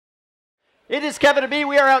It is Kevin and me.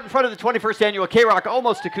 We are out in front of the 21st annual KROQ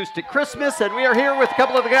Almost Acoustic Christmas, and we are here with a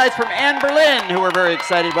couple of the guys from Anberlin who we're very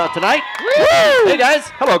excited about tonight. Woo! Hey guys.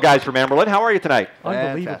 Hello guys from Anberlin. How are you tonight?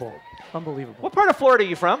 Unbelievable. Fantastic. Unbelievable. What part of Florida are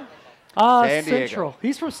you from? San Diego. Central.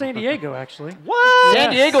 He's from San Diego, actually. What?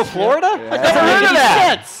 San Diego, Florida? Yeah. I've never heard of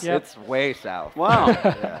that. Yep. It's way south. Wow.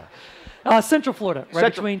 Yeah. Central Florida, right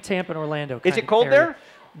Central. between Tampa and Orlando. Is kind it of cold area.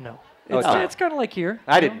 there? No. Oh, It's kind of like here.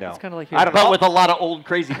 I didn't know. It's kind of like here. I don't know. But with a lot of old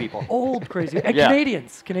crazy people. Old crazy. And Yeah.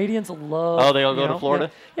 Canadians. Canadians love. Oh, they all go you to know,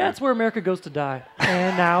 Florida? Yeah, it's where America goes to die.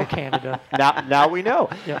 And now Canada. Now we know.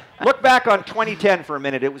 Yeah. Look back on 2010 for a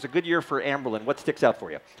minute. It was a good year for Anberlin. What sticks out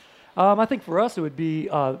for you? I think for us it would be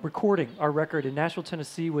recording our record in Nashville,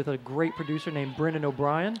 Tennessee with a great producer named Brendan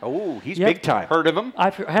O'Brien. Oh, he's Yep. big time. Heard of him?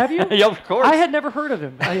 Have you? Yeah, of course. I had never heard of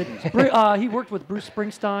him. He worked with Bruce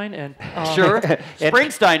Springsteen and Sure.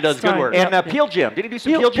 Springsteen does good work. And Yeah. Peel Jam. Did he do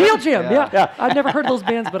some Peel Peel Jam? Jam. Yeah. Yeah. I've never heard those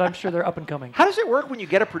bands, but I'm sure they're up and coming. How does it work when you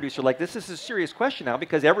get a producer like this? This is a serious question now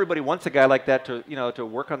because everybody wants a guy like that to, to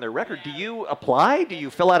work on their record. Do you apply? Do you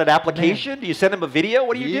fill out an application? Do you send him a video?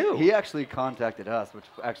 What do you do? He actually contacted us, which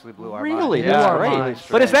actually blew our Really? mind. That's Yeah, great. really But is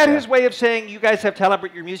strange, that yeah. his way of saying you guys have talent,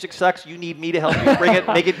 but your music sucks? You need me to help you bring it,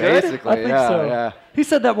 make it good? Basically, I think yeah, so. yeah. He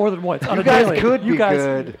said that more than once. On You a guys daily. could You be guys,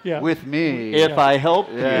 good yeah. with me. If I help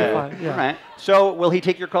Yeah. you. Yeah. All right. So will he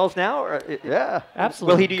take your calls now? Or, Yeah.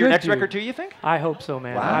 Absolutely. Will he do your Good next dude. record too, you think? I hope so,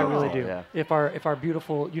 man. I really Wow. do. Yeah. If our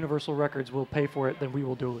beautiful Universal Records will pay for it, then we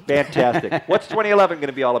will do it. Fantastic. What's 2011 going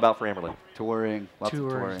to be all about for Anberlin? Touring. Lots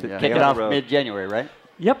Touring. of touring. Yeah. Kick on it the off road. mid-January, right?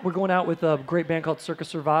 Yep, we're going out with a great band called Circus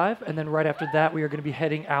Survive, and then right after that, we are going to be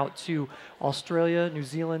heading out to Australia, New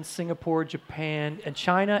Zealand, Singapore, Japan, and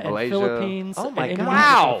China, and Malaysia. Philippines, Oh my and God.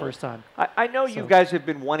 Indonesia for Wow. the first time. I know you So- guys have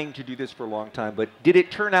been wanting to do this for a long time, but did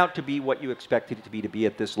it turn out to be what you expected it to be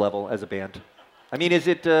at this level as a band? I mean, is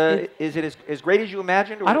it as great as you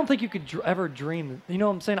imagined? Or I don't think you could ever dream. You know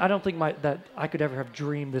what I'm saying? I don't think that I could ever have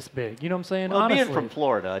dreamed this big. You know what I'm saying? Well, Honestly. being from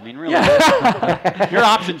Florida, I mean, really, Yeah. your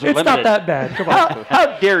options are It's limited. not that bad. Come on.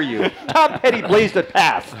 How dare you? Tom Petty blazed a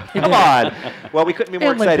path. Come on. Well, we couldn't be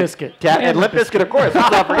more And Limp excited. Bizkit. And Limp Bizkit, of course.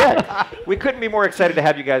 Let's not forget. We couldn't be more excited to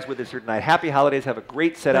have you guys with us here tonight. Happy holidays. Have a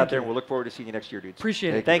great set out there, and we'll look forward to seeing you next year, dudes.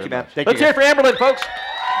 Appreciate it. Thank you, man. Thank Let's you, hear it for Anberlin, folks.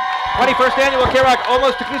 21st annual KROQ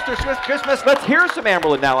Almost Acoustic Christmas. Let's hear some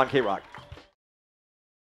Anberlin now on KROQ.